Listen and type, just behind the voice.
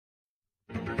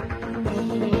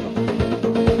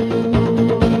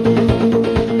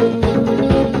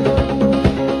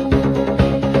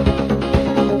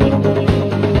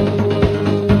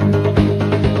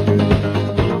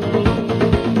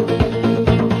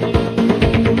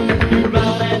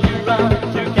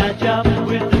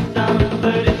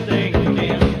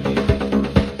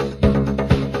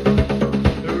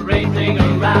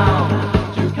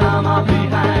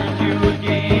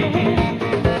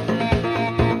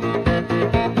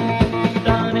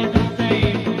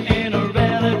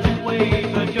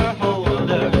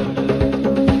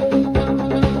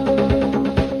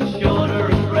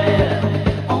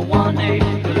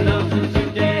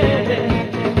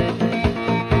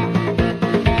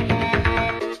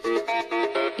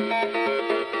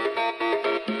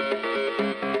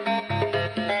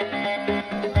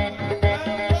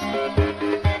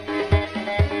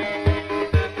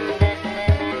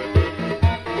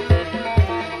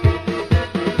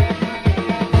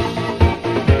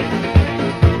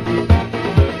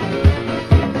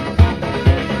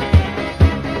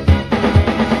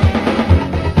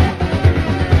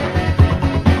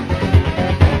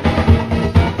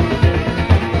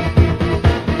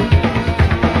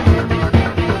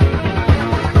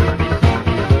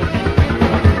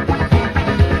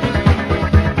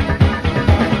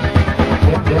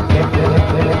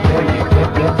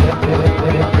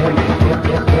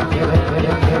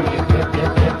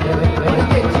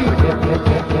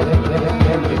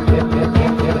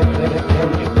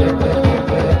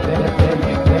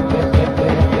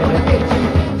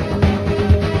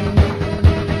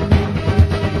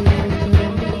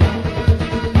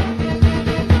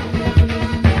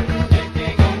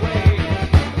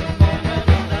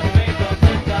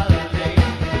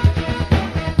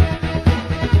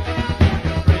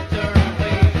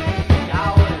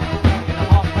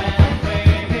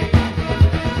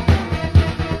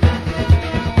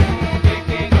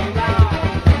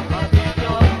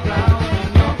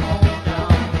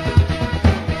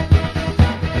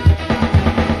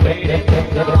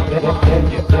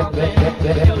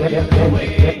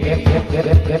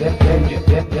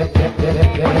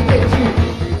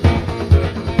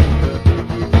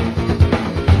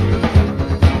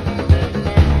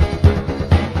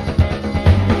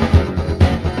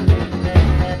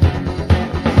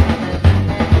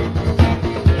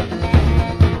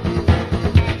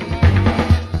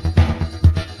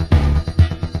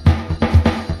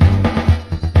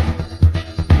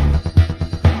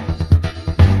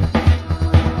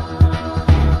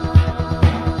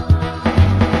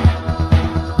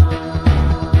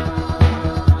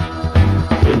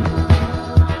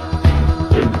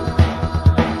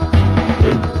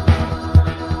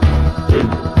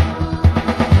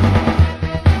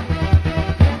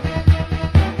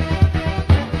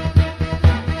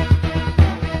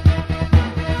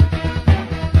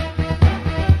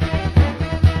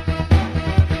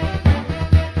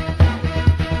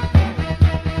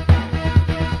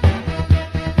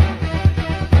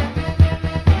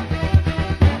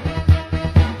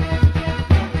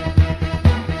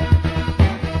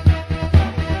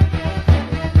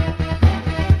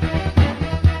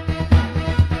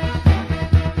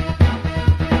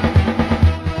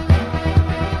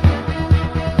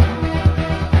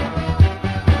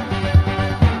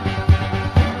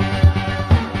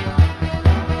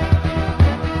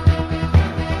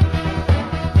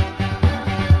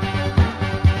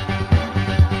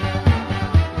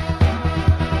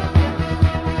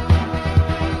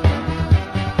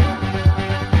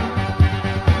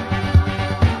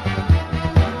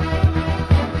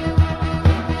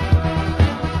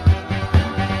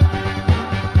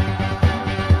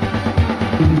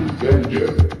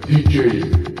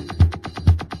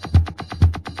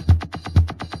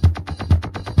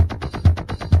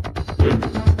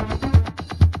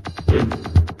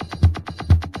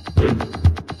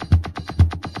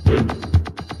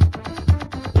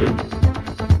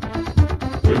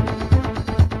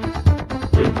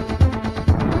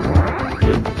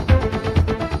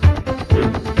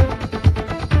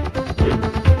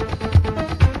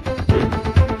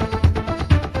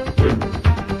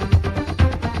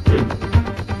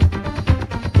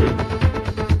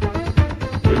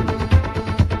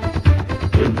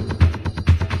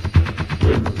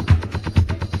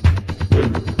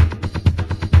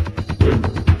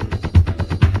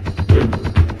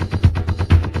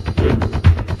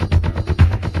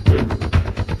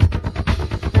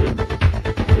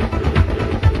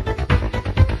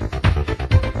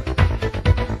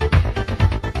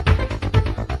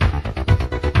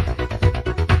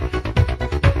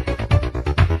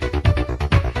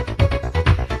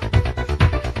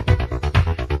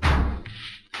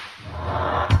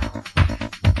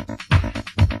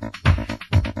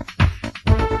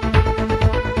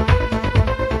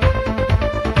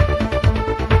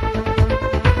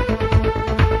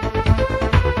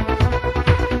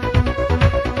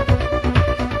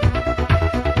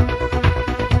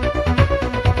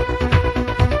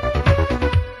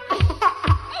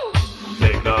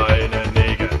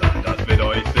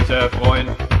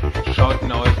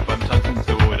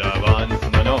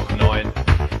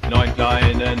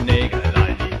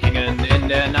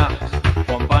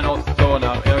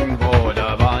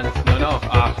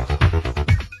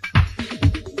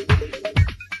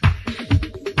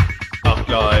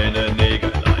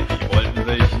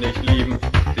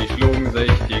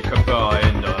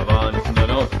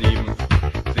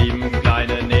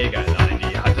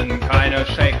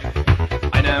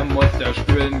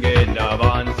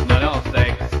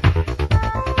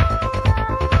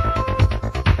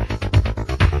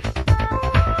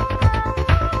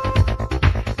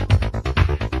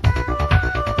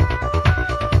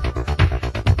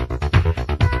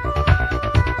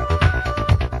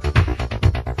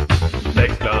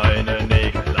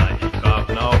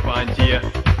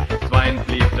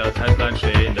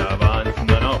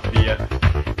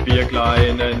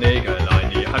kleine Negerlein,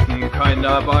 die hatten keinen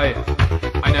dabei.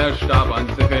 Einer starb an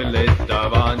Syphilis, da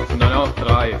waren's nur noch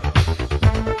 3.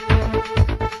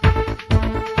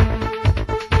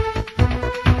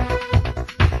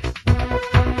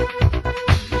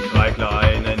 Drei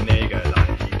kleine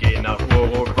Negerlein, die gehen nach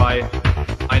Uruguay.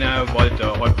 Einer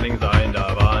wollte Häuptling sein,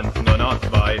 da waren's nur noch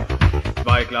 2.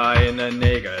 Zwei kleine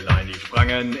Negerlein, die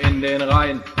sprangen in den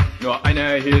Rhein. Nur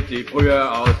einer hielt die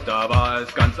Brühe aus, da war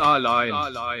es ganz allein.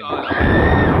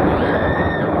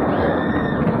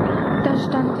 Da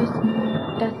stand es nun,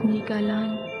 das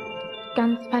Negerlein,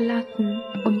 ganz verlassen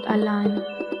und allein.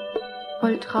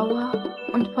 Voll Trauer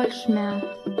und voll Schmerz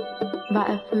war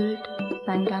erfüllt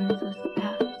sein ganzes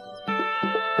Herz.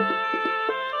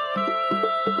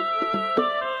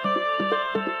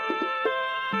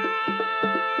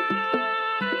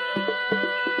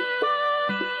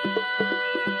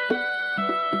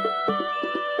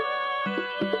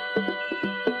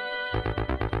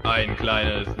 Ein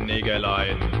kleines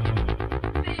Negerlein,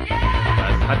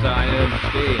 das hatte einen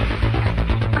Stehen.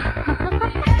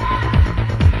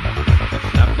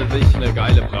 Es schnappte sich eine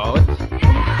geile Braut.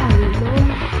 Hallo.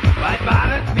 Bald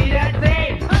waren es wieder 10.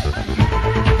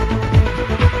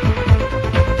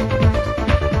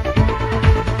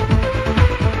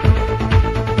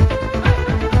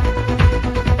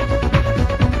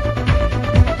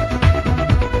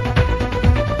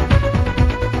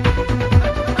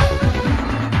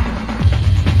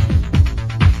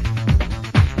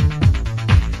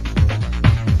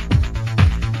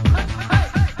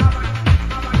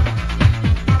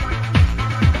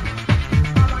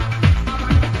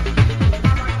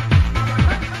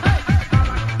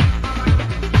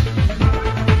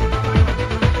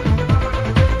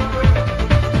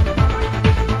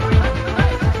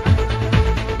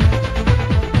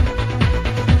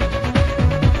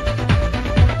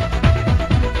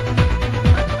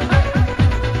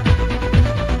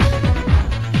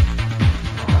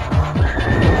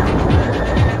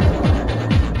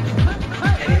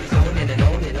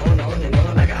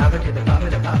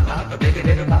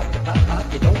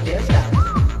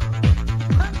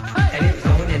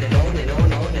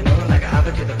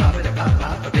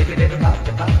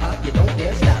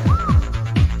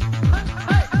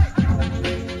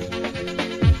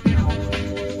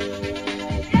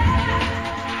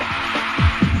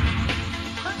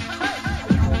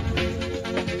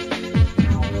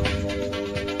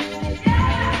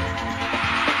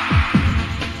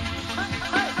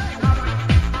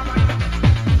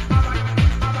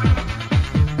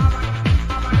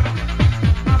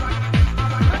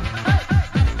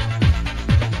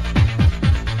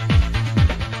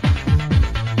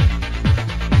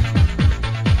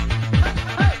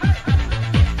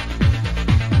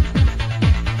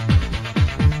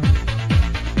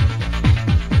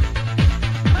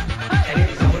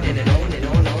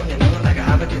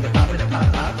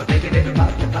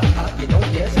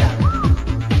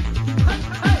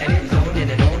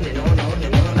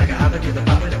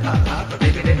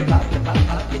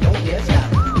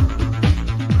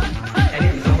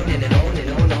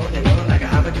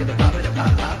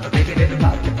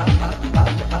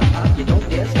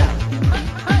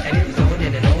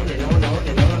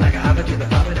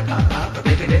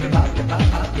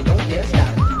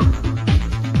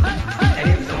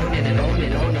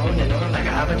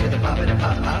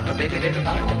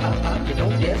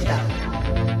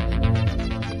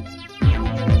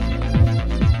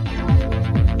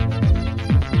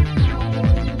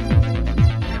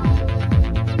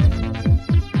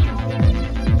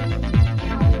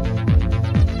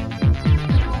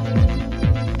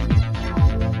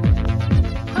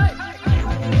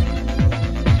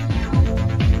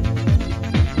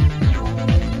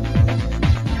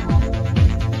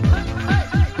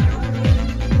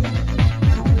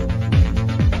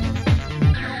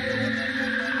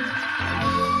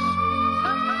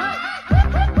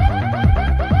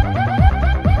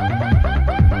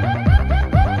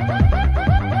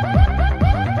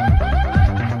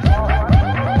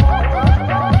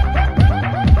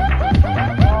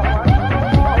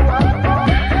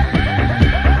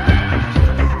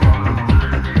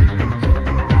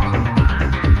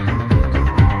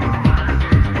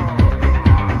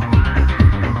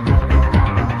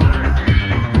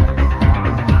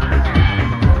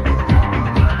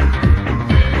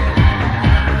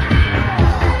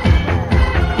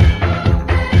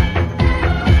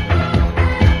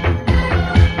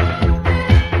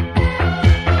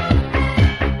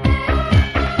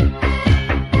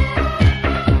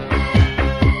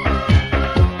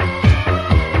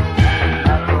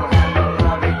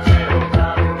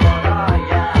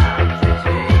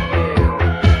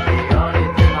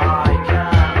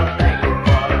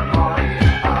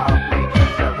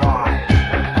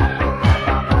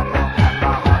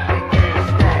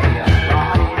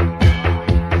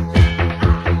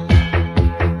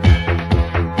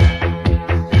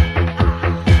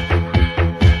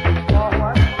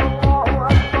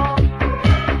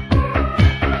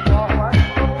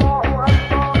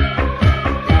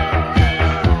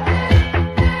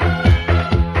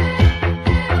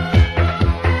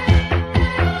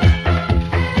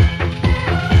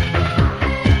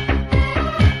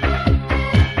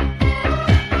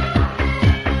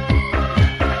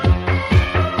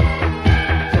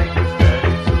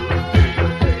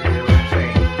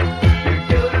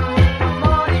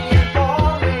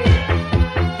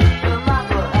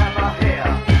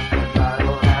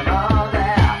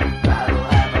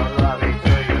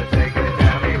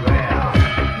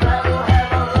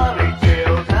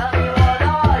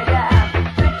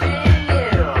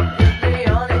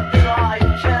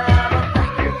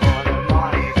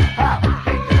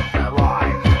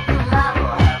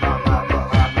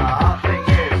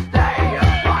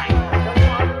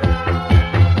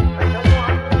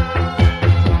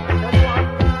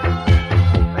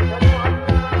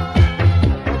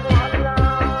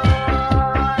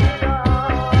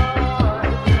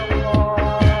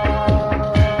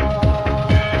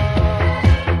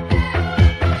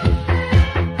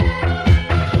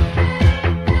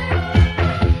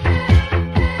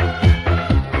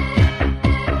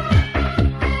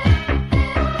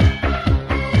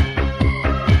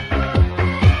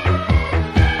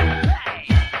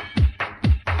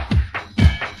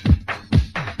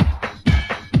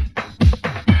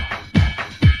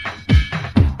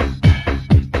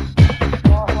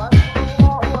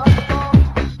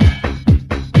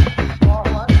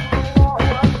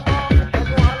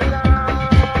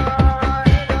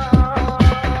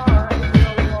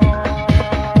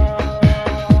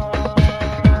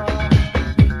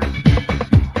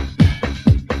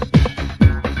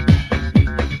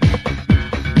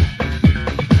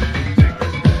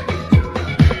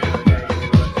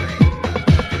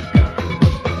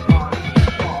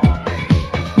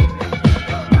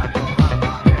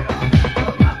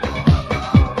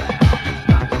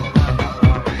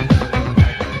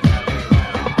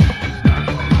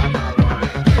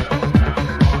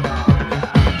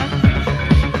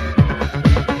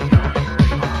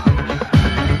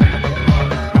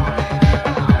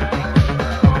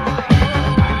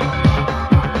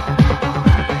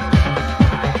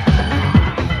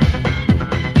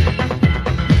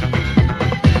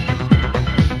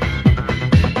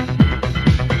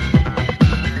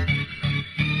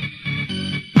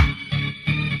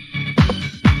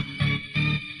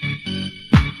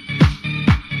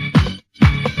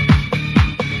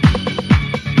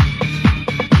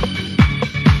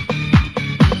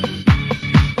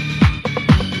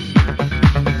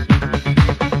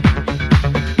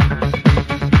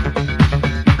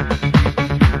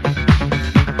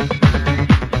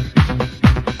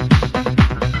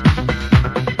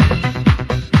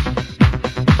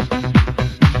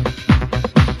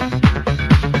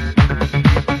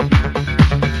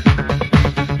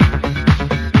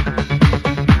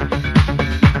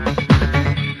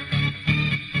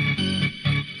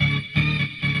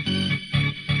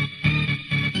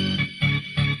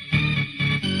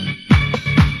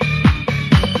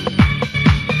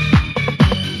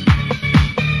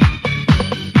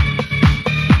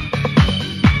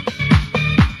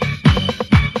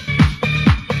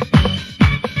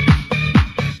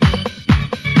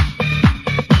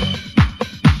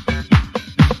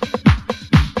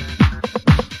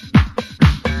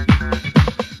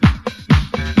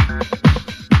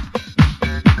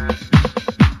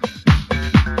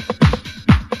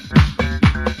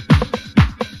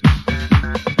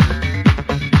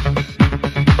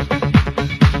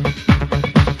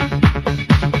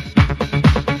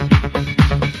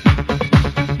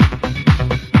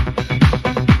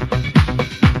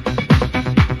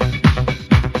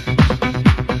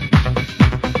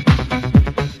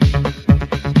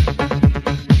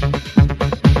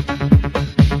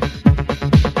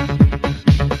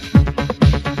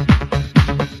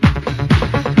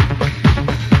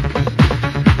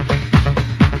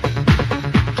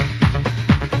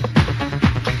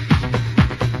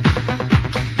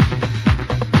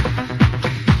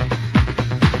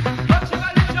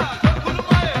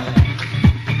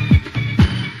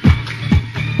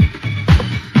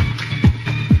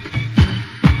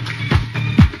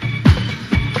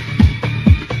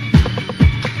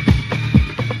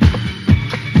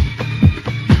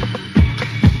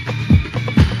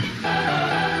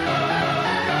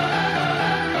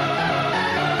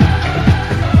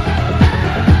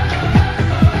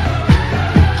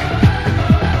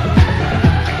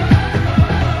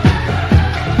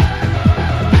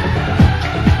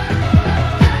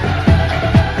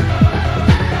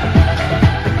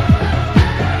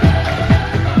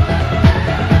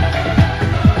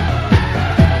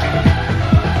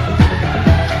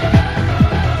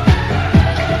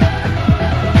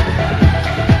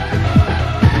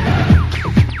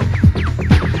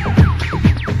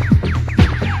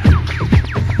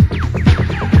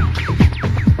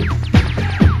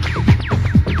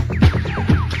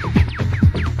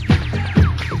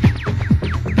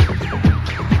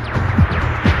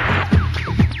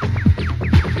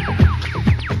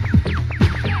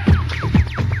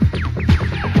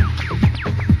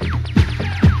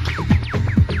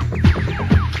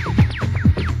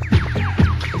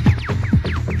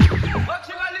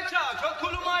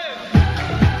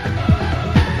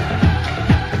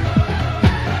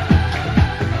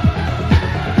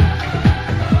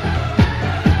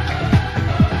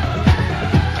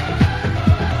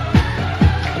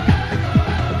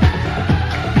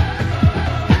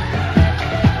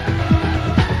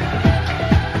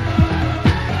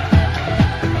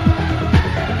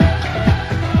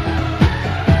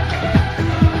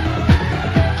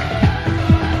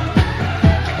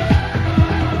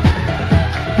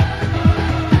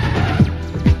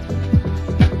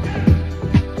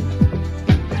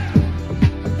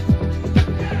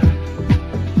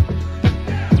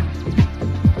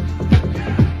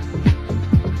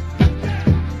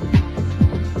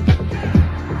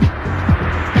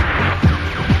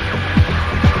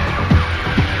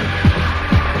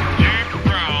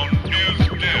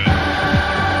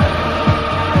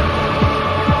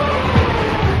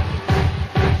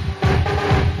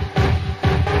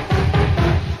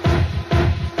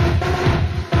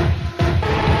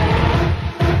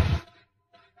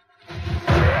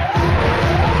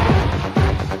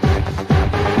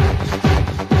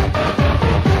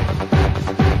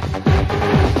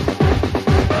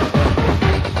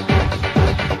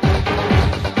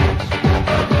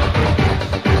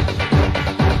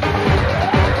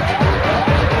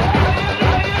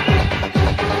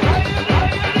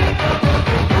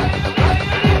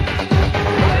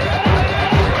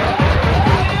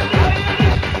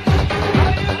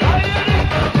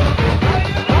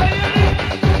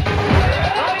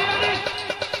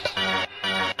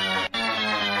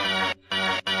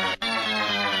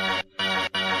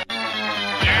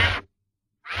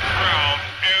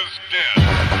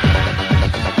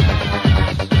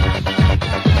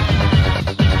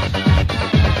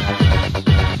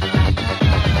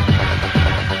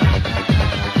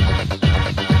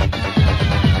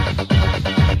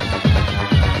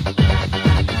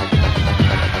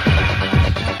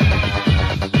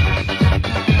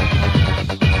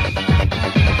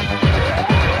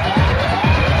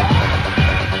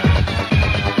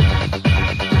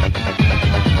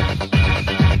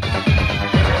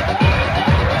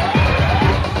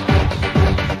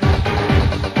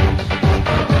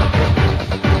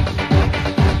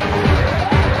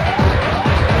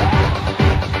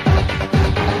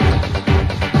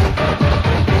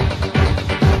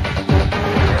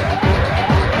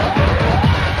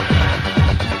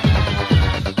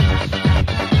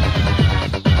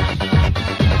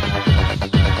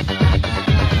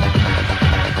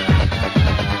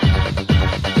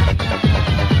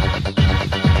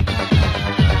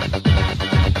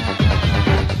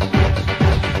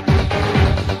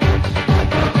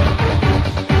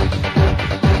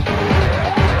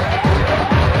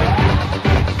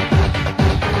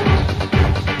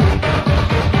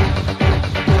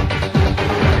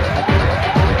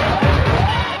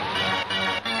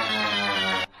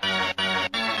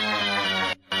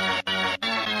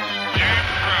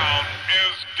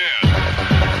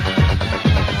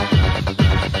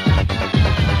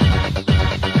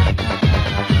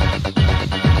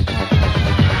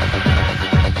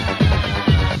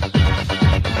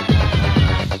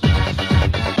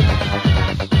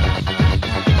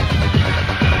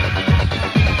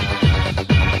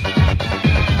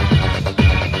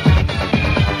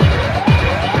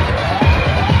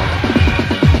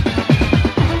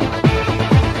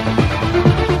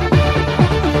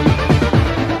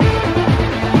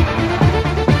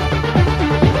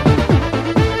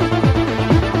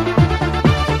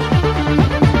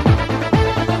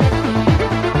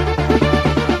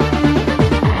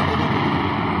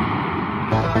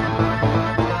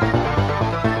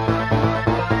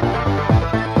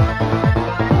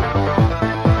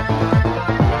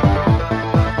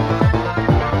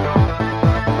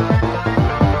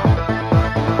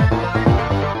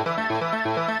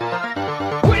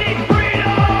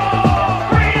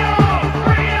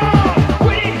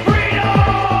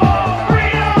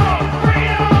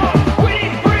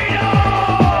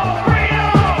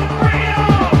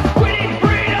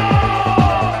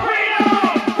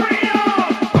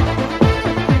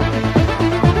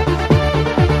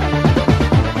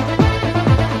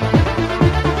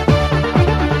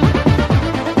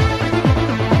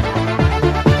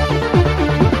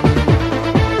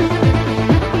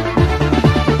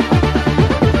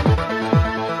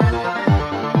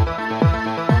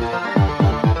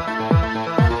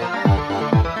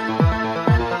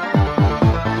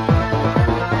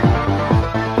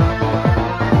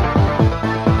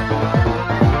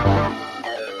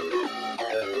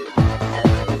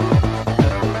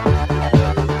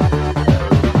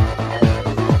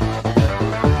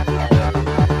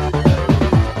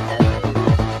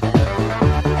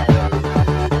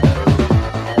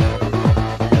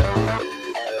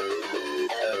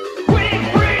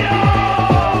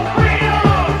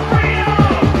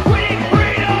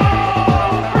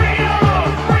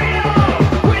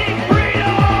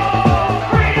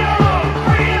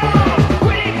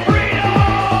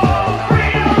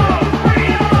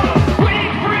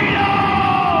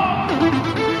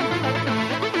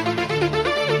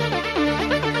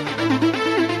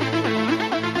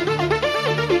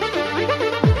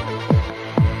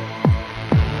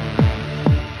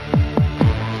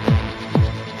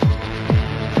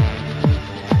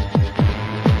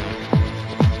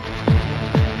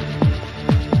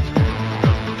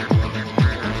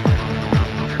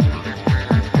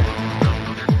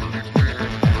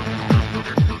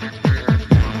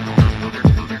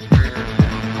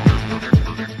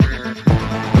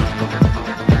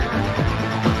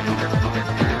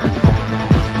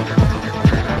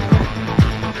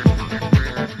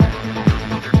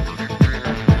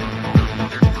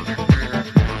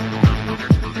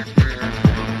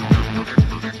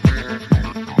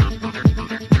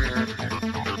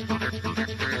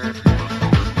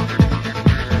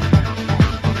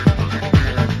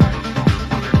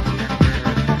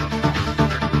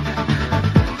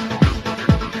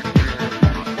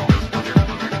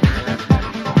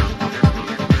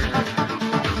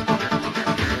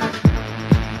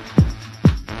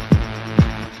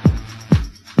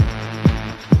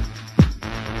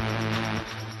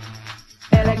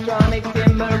 electronic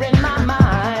simmer in my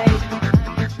mind,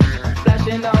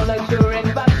 flashing all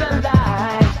luxuriant bugs and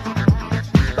lights.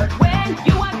 But when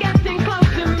you are getting close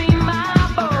to me, my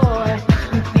boy,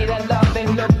 you see that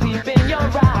loving look deep in your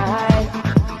eyes.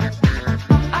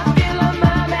 I feel a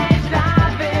mermaid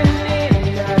diving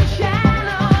in the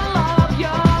channel of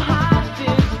your heart's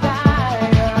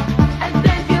desire, and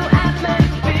sense you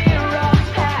atmosphere of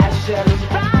passion,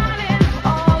 riding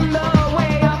on the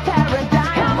way of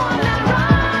paradise. Come on and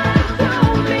run to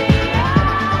me, I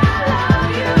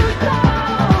love you so.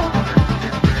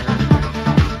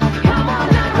 Come on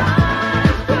and run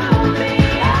to me,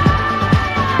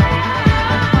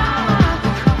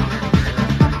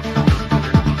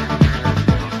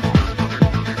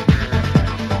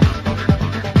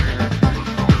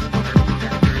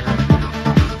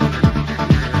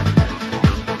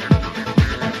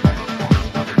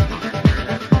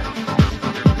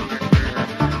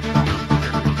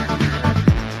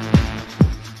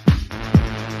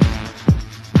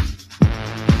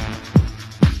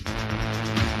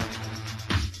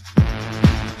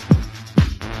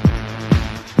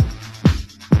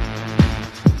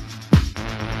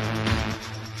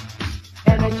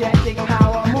 energetic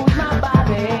power moves my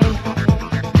body,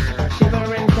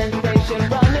 shivering sensation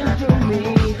running through me.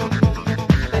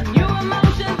 The new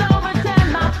emotions overturn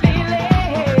my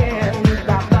feelings.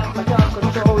 I've lost my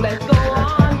self-control, let's go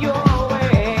on your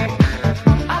way.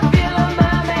 I feel a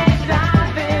mermaid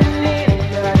diving in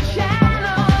the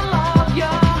channel of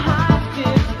your heart's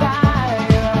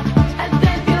desire, and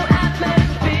sense you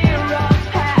atmosphere of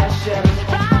passion,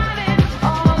 riding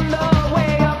on the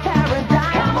way of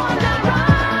paradise. Come on and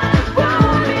run.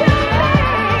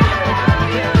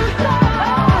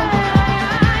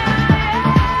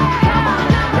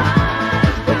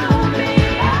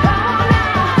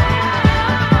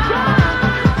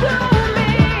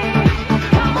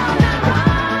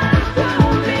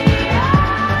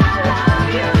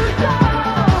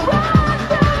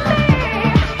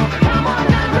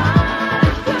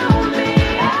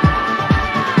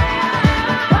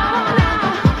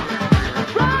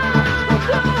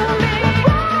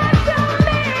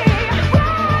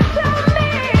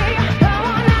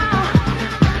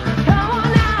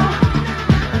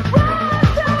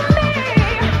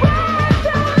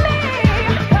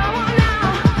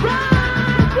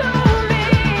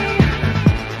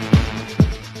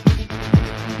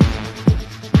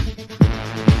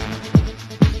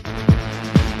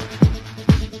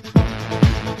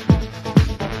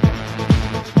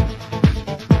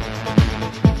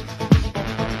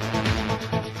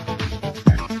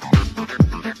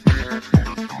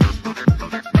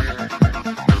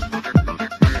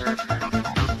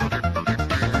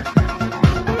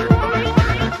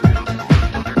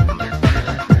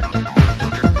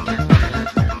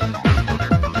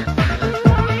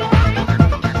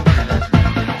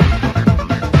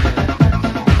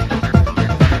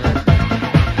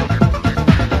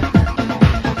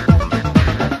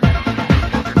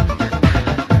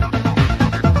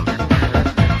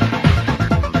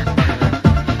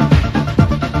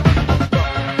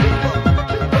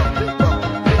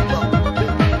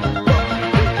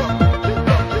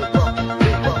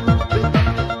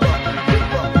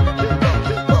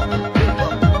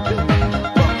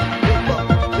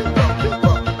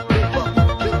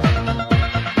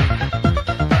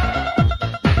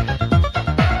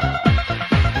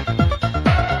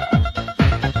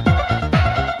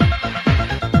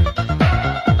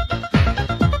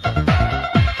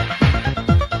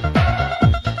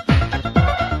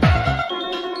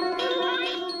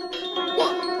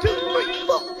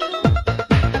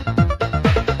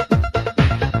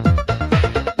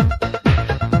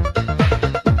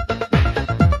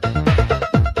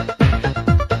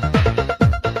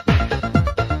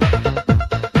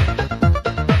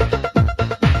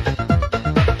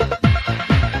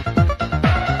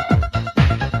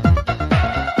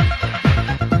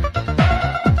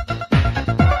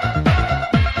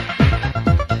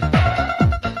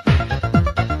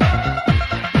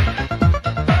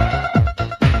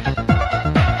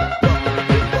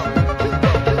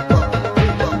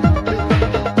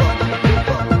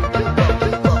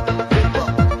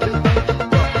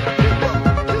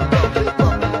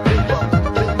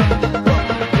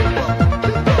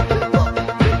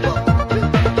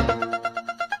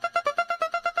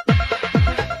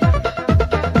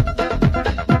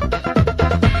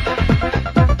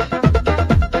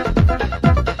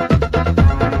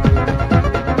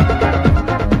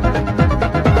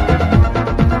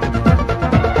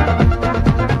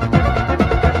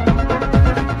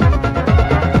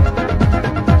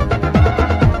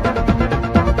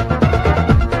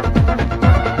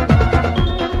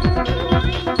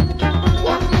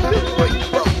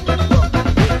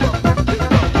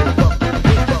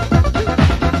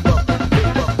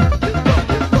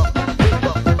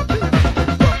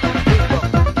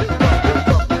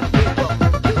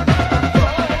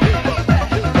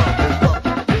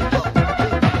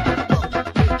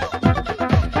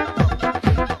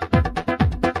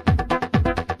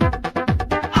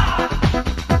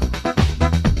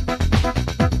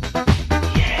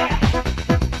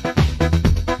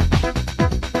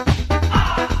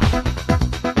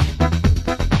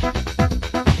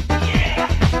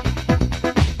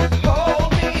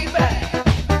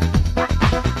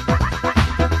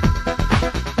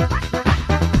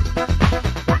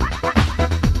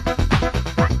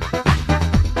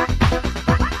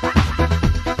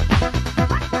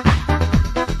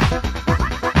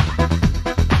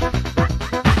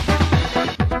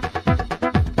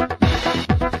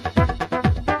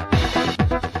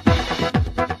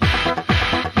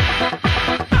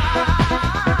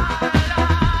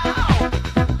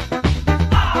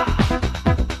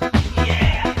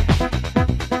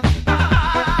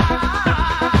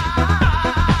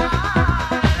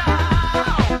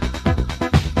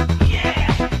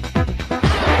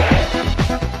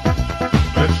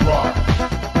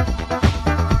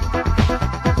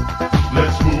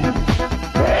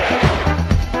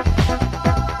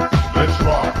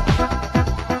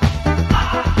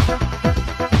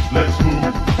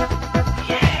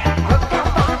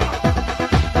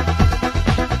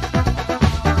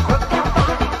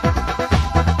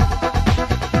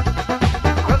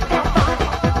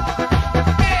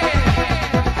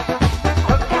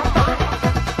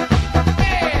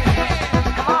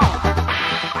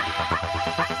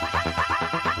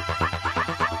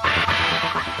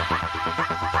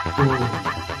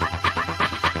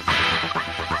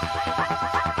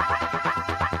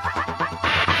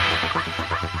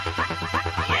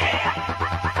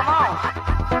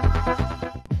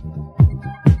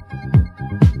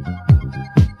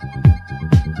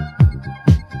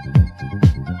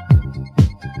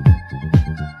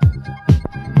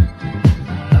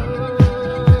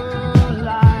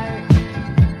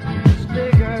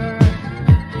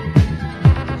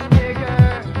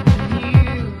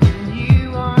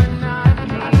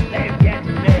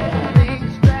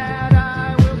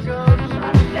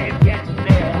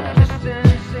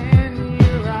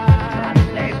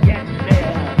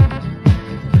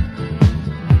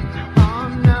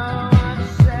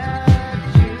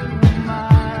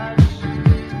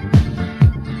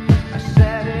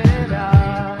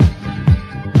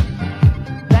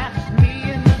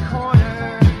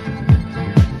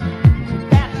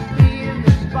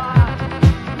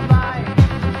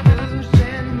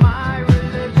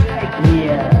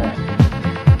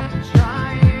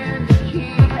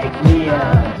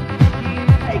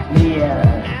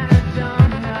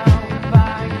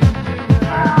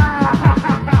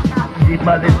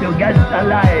 still gets a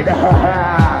light,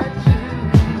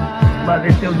 but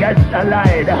it still gets a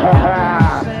light,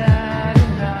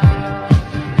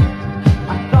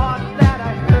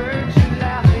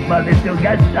 but it still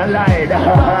gets a light,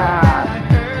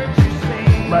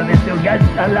 but it still gets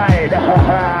a light,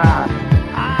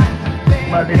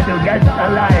 but it still gets a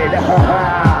light,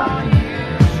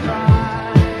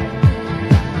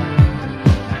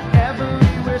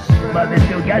 but it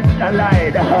still gets a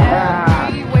light.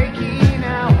 Every waking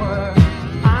hour,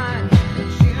 I'm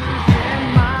choosing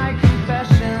my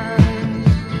confessions,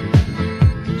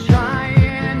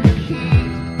 trying to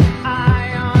keep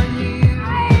eye on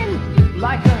you,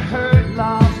 like a hurt,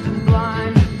 lost and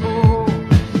blind fool.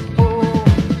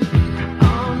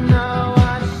 Oh no, I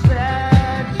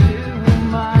said too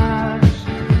much.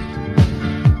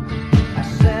 I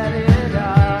set it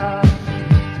up.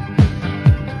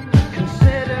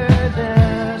 Consider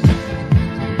this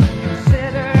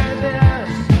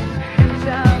hint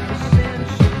of the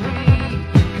century.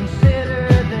 Consider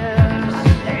this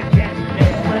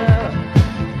well,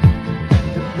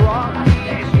 it brought me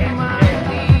to my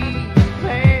knees,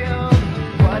 pale.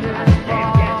 What if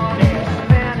all these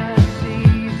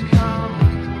fantasies come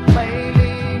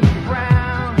flailing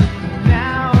around?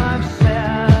 Now I've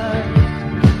said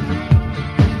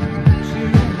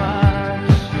too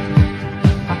much.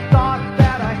 I thought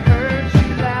that I heard you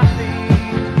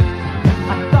laughing.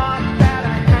 I thought that I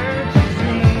heard you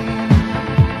sing.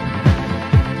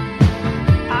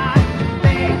 I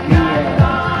think I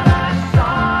thought I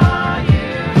saw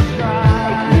you try.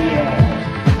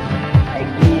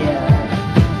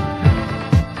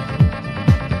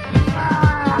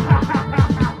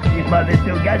 But it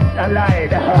still gets a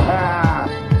light,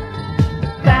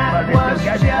 That but it was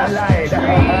still gets just a a light.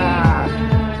 dream.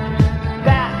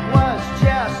 That was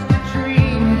just a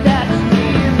dream. That's me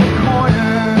in the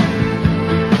corner.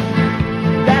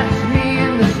 That's me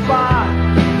in the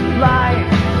spotlight,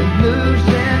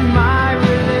 losing my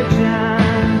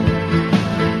religion,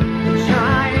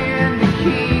 trying to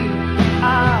keep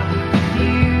up with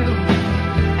you,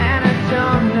 and I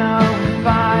don't know if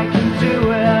I can do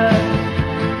it.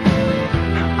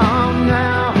 Oh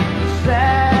no,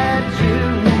 said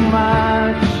too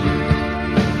much.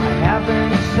 I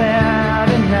haven't said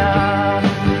enough.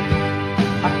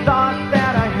 I thought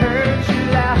that I heard you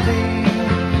laughing.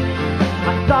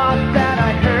 I thought that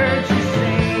I heard you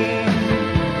sing.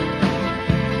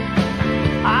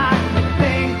 I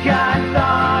think I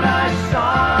thought I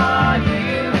saw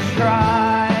you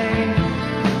try.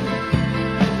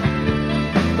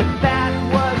 But that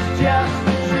was just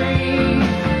a dream.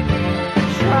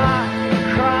 Try,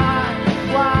 cry,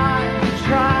 why,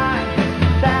 try.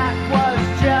 That was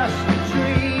just a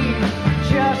dream,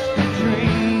 just a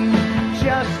dream,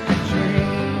 just a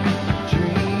dream,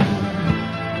 dream.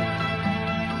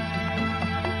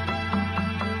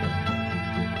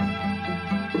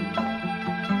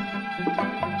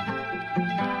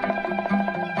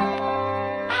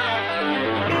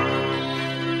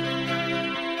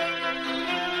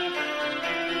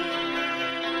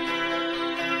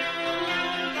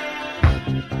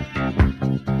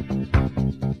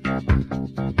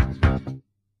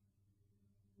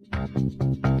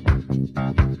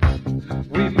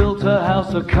 We built a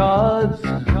house of cards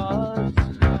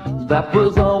that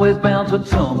was always bound to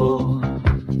tumble,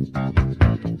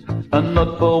 and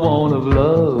not for want of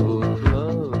love.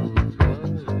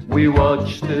 We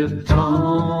watched it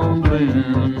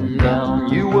tumbling down.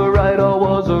 You were right, or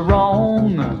was it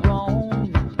wrong?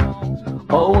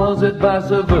 Or was it vice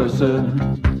versa?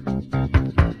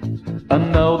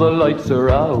 And now the lights are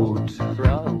out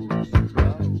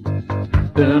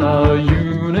in our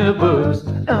universe,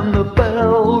 and the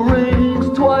bell rings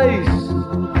twice.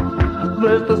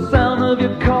 There's the sound of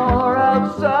your car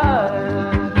outside,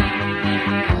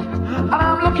 and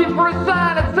I'm looking for a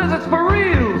sign that says it's for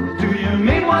real. Do you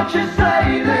mean what you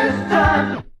say this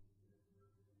time?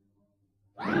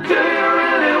 Do you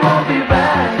really want me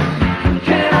back?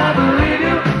 Can I believe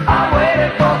you? I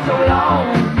waited for so long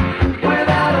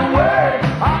without a word.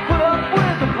 I put up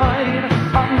with the pain.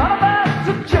 I'm not about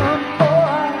to jump.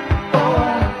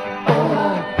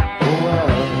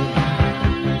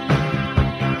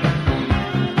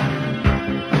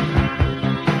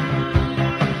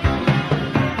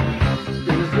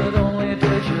 Is it only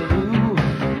deja vu,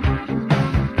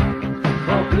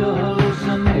 or pure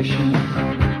hallucination?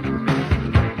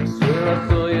 Swear I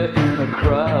saw you in a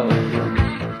crowd,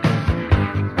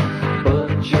 but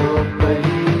you're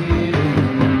fading.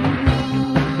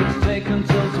 It's taken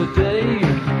till today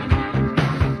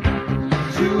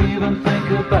to even think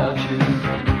about you.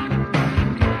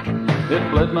 It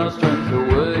bled my strength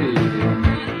away.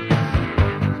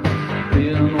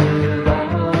 living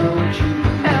without you.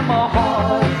 And my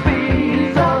heart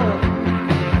speeds up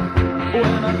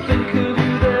when I think of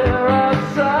you there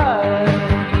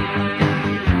outside.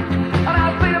 And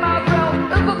I say to myself,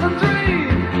 is this a dream?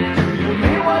 Do you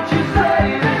mean what you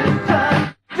say this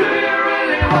time? Do you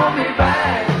really want me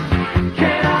back?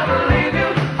 Can I believe you?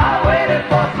 I waited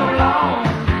for so long.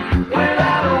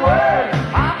 Without a word,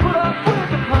 I put up with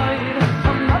the pain.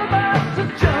 I'm not about to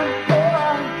jump. Do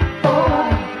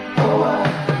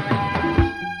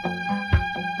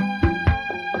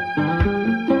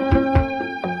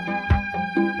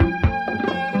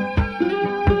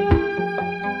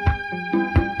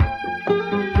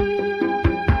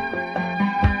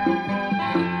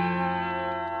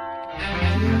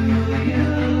you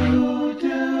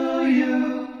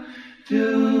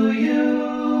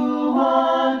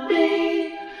want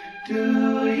me? Do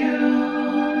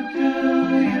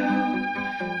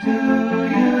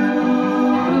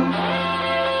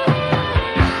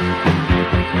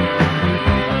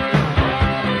you?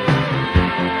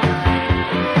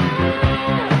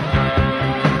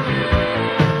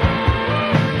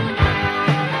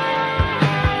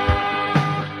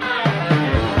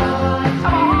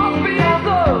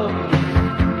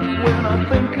 When I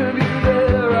think of you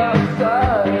there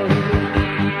outside,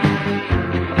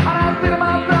 and I say to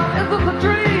myself, is this a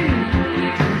dream?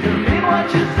 Do you mean what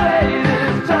you say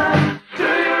this time? Do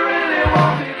you really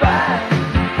want me back?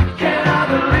 Can I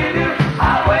believe you?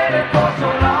 I waited for so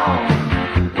long.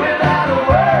 Without a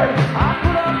word, I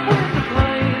put up with the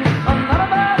pain. I'm not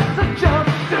about to jump.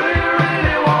 Do you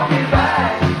really want me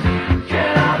back?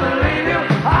 Can I believe you?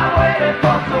 I waited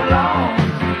for so long.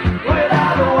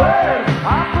 Without a word,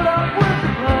 I put up with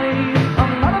the pain.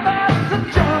 I'm not about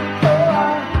to jump.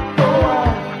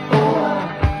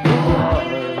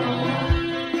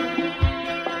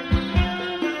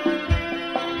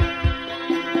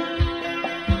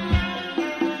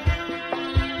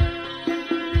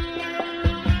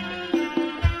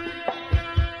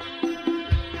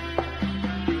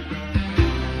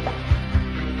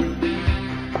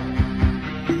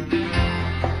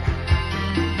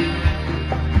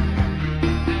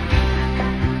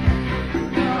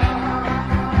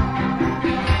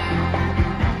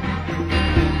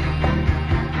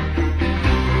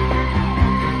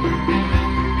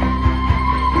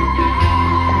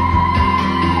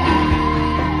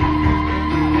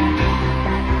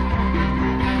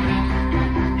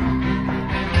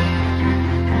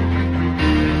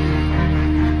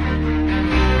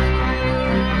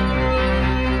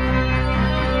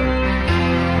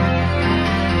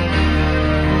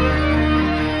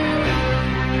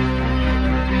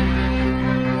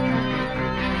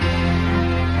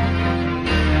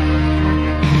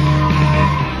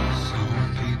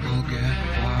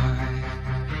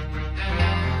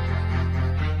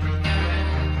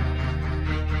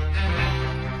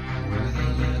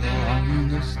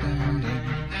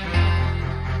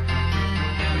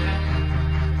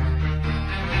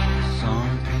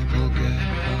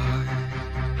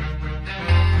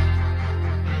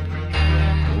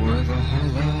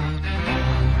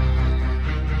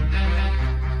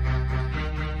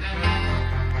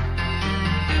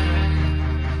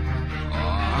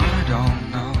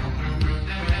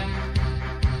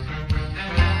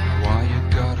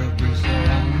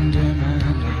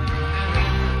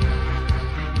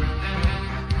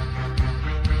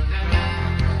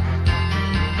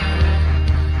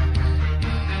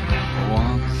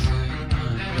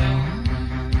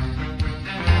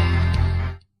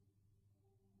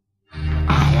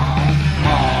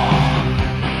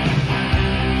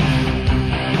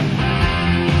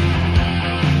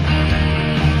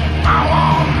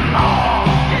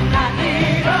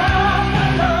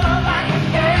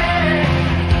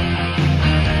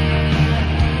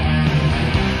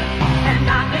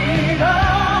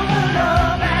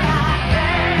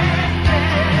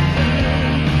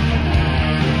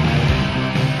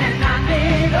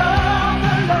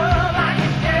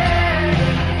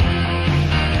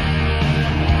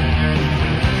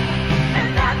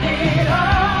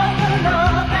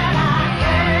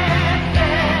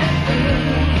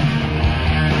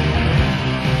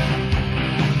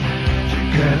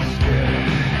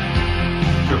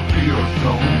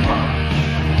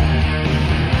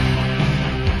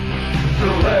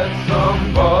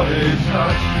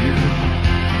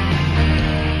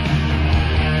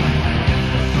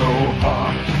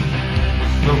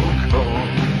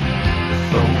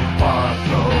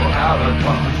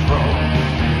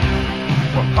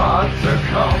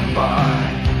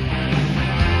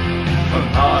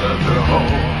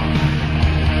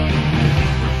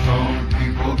 Some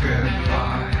people get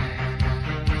by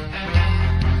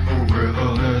with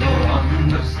a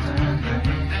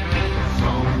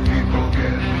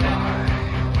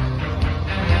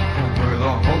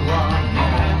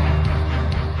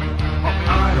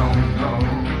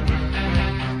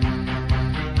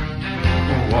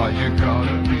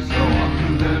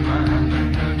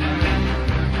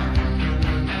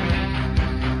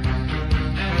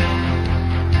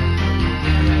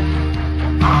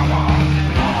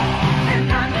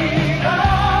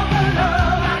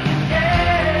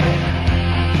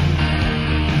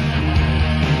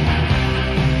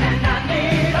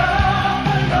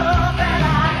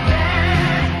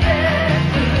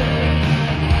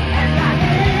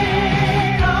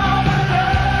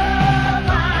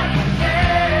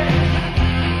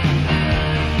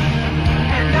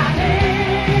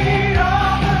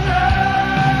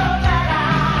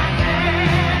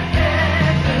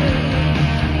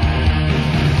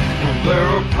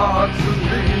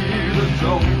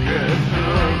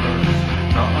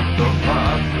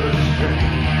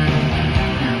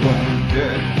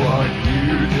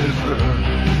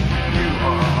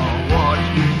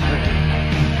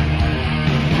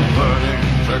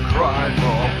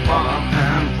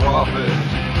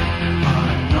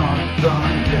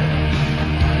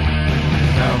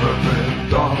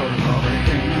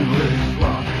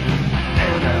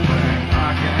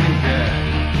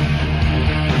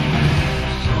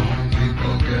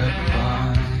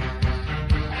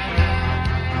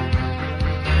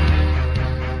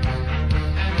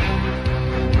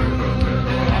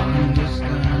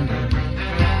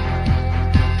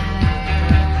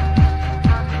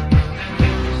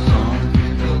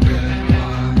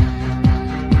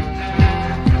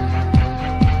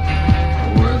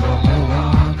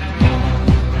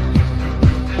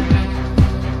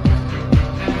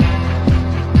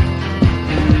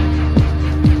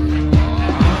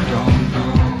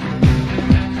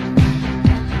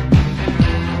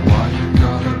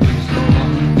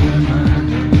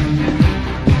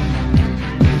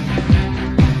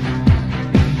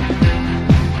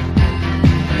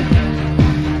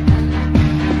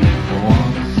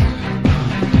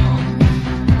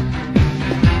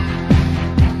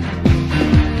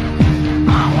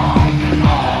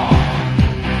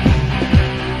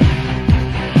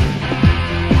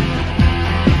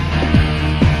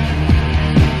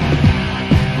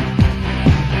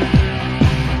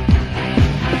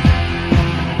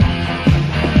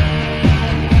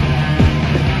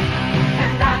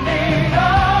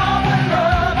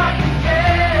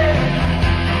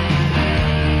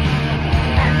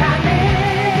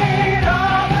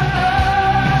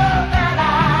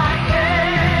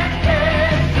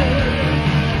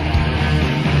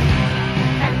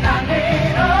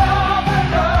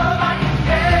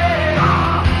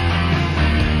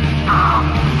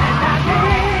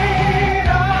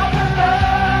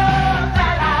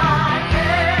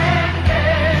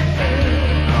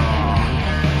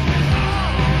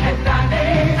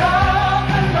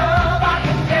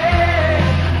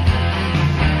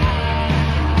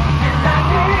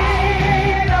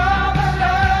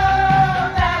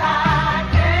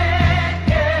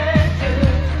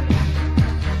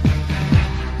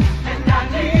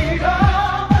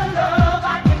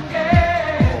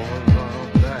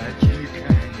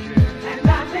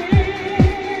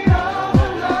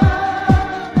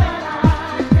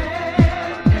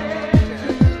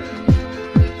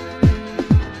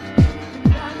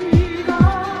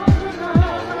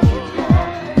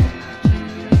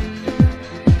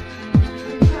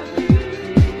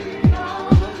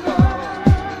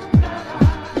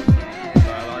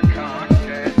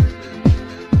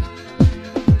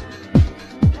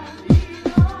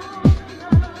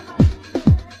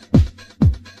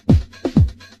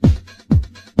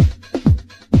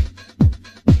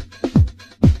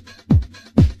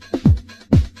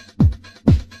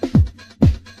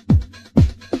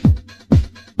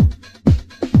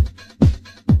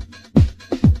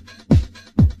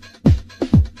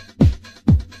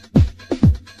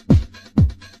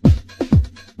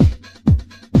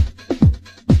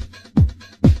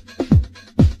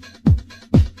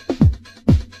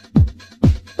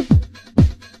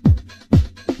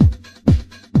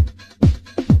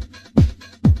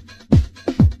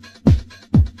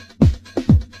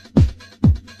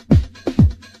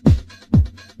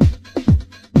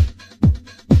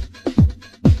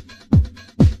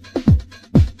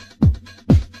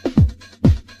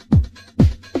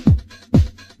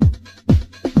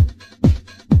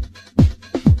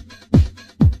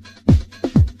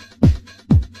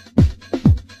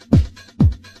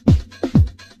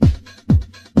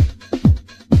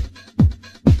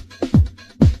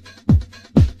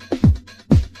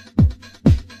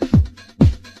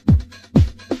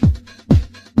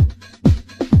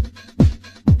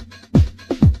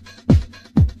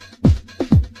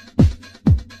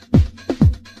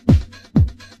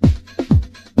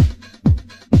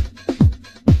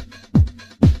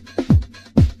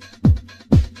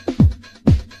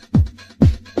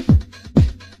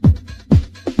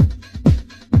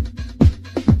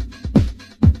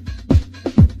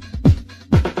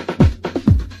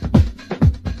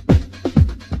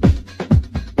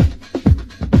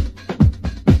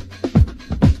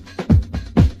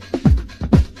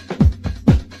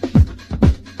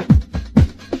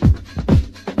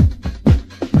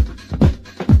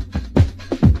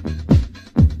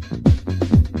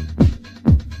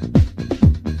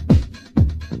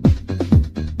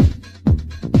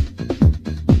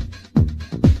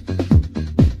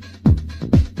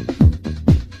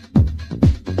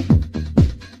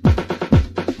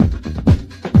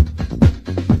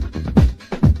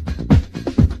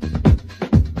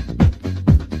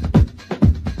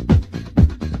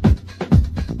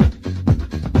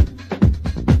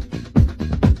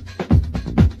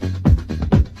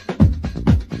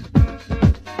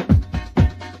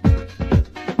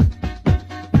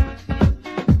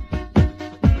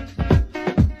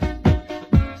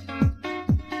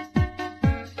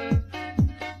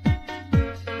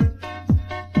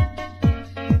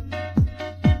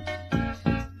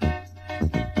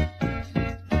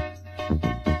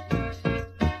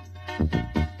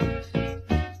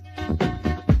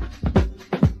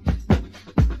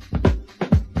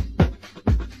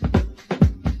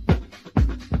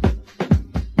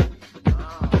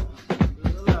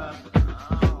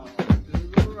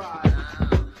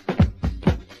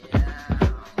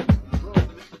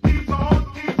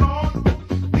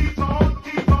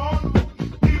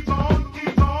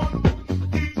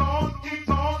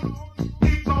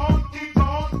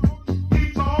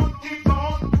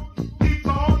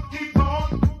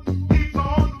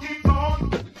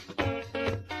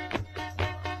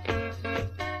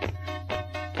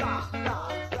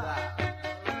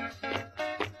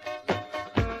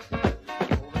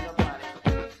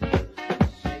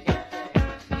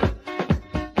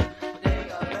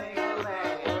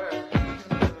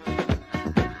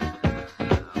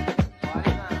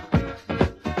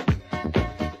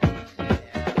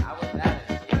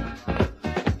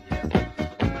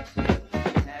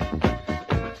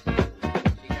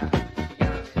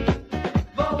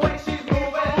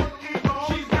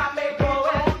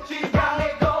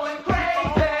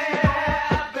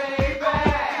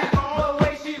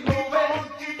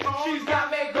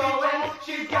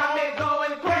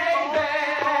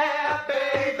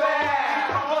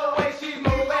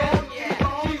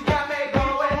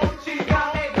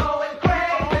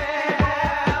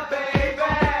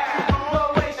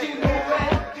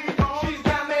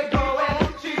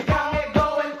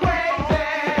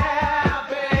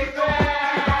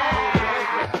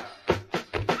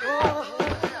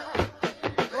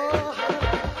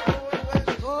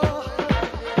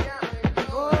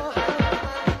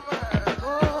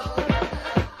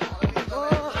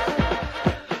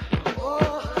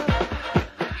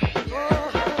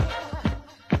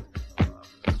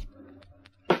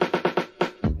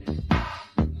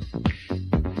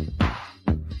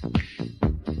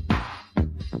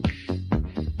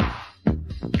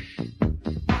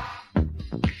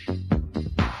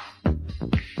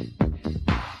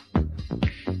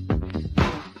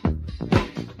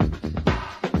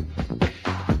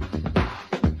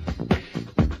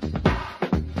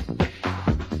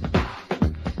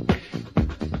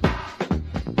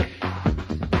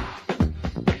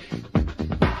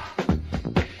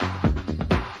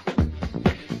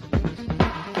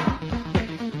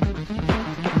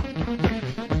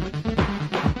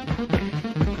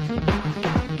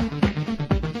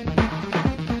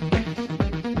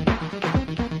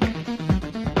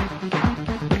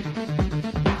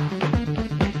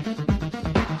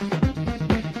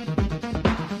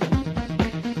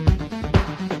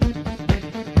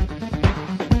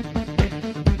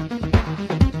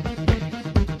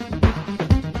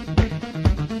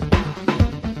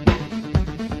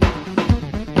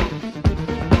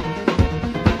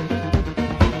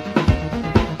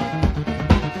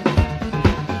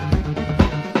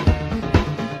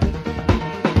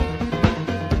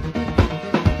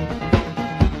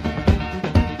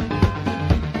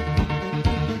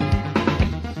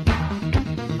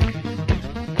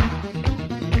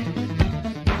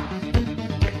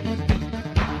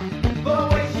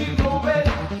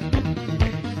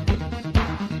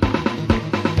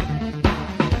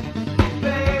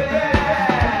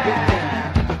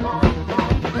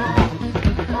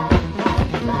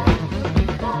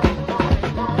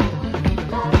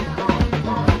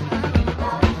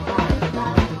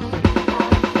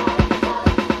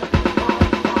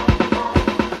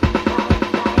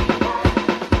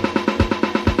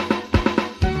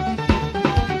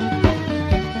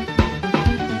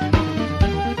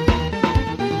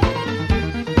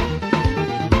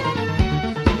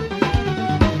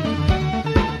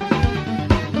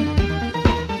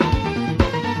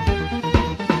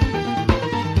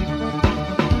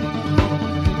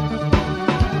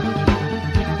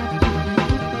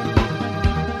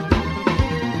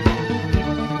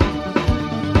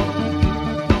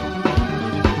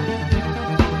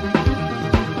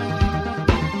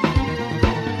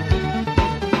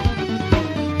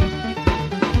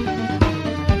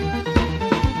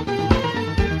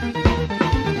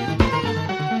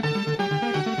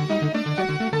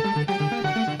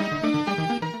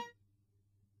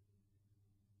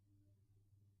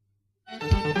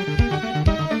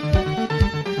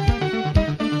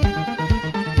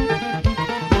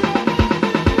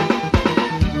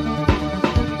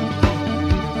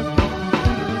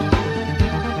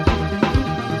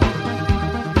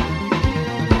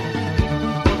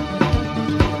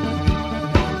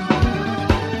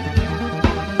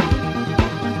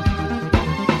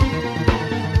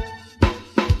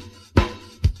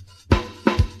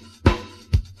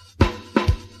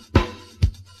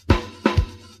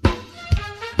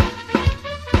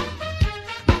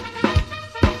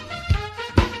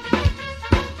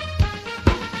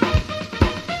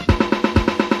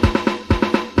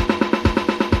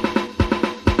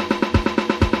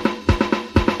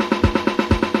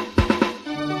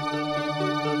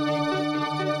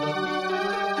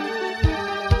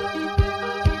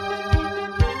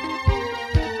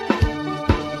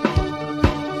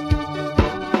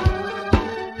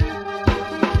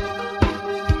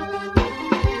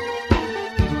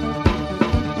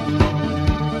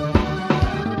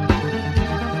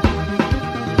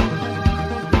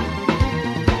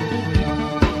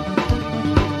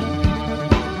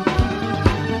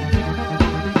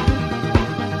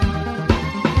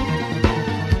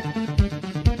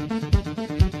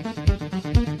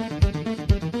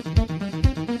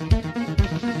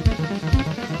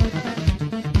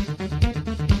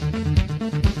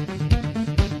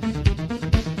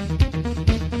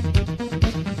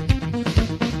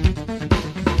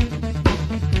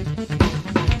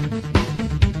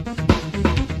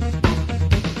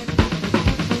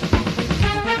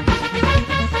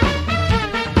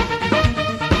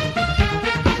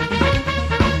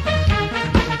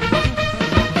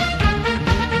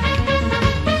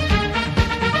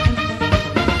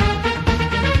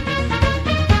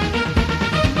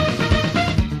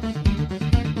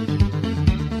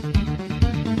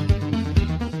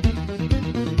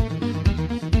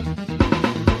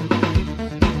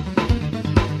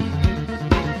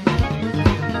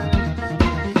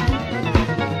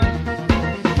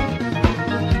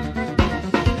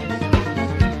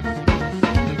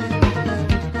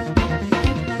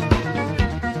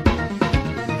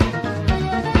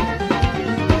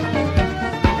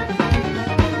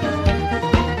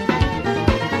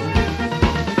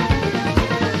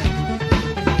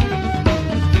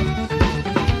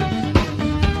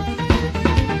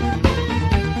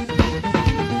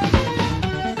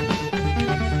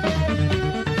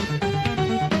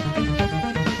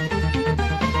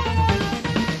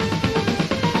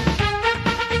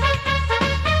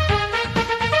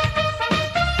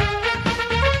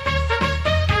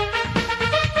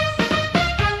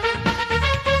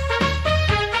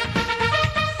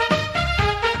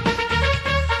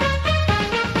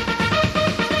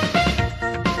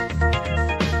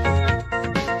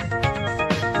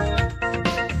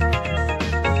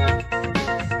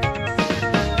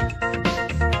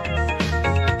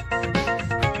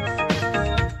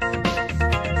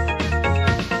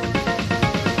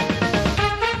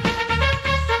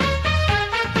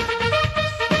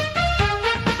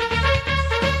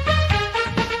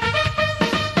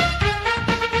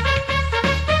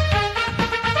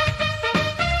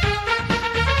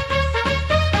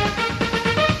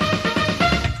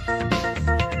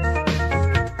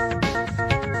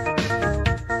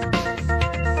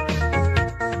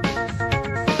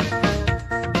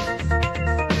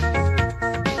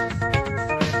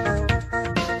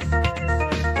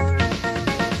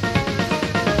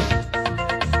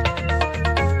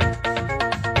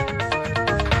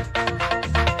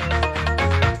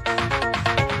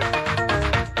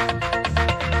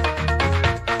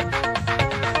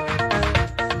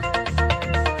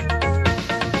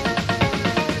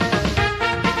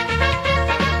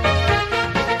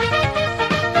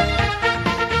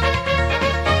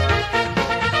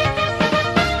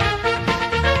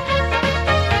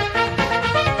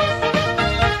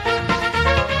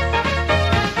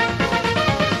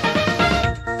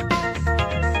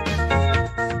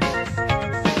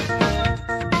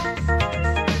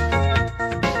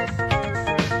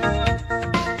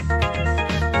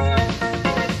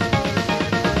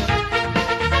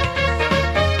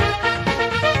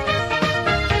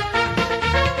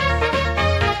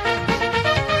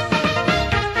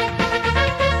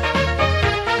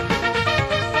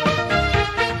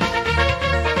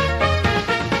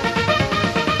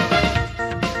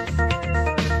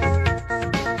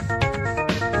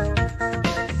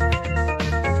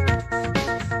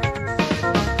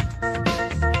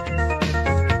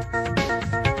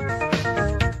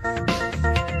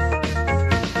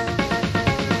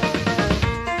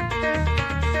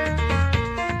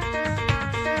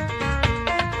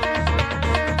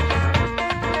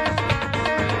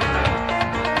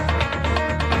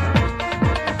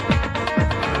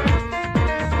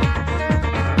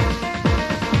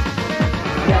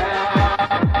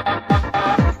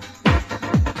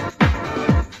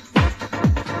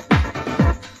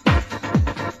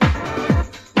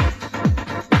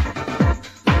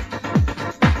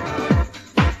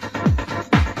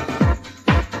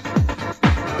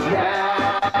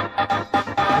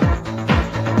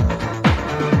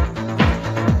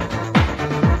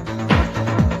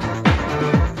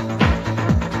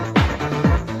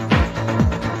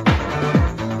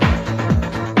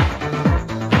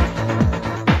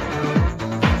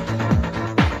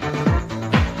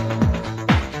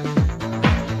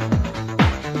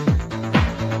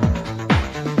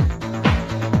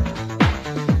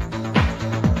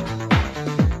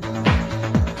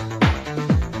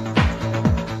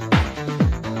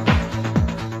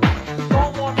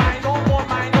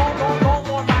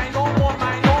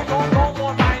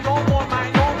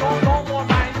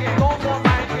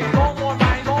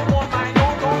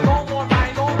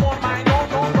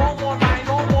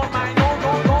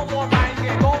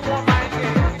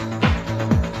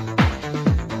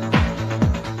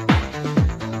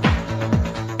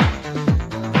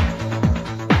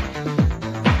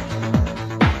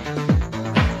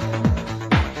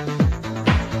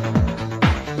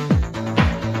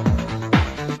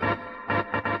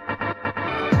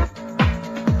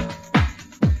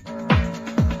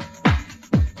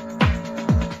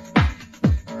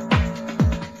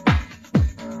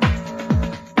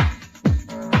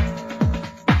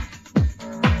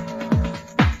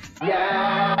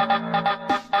Thank you.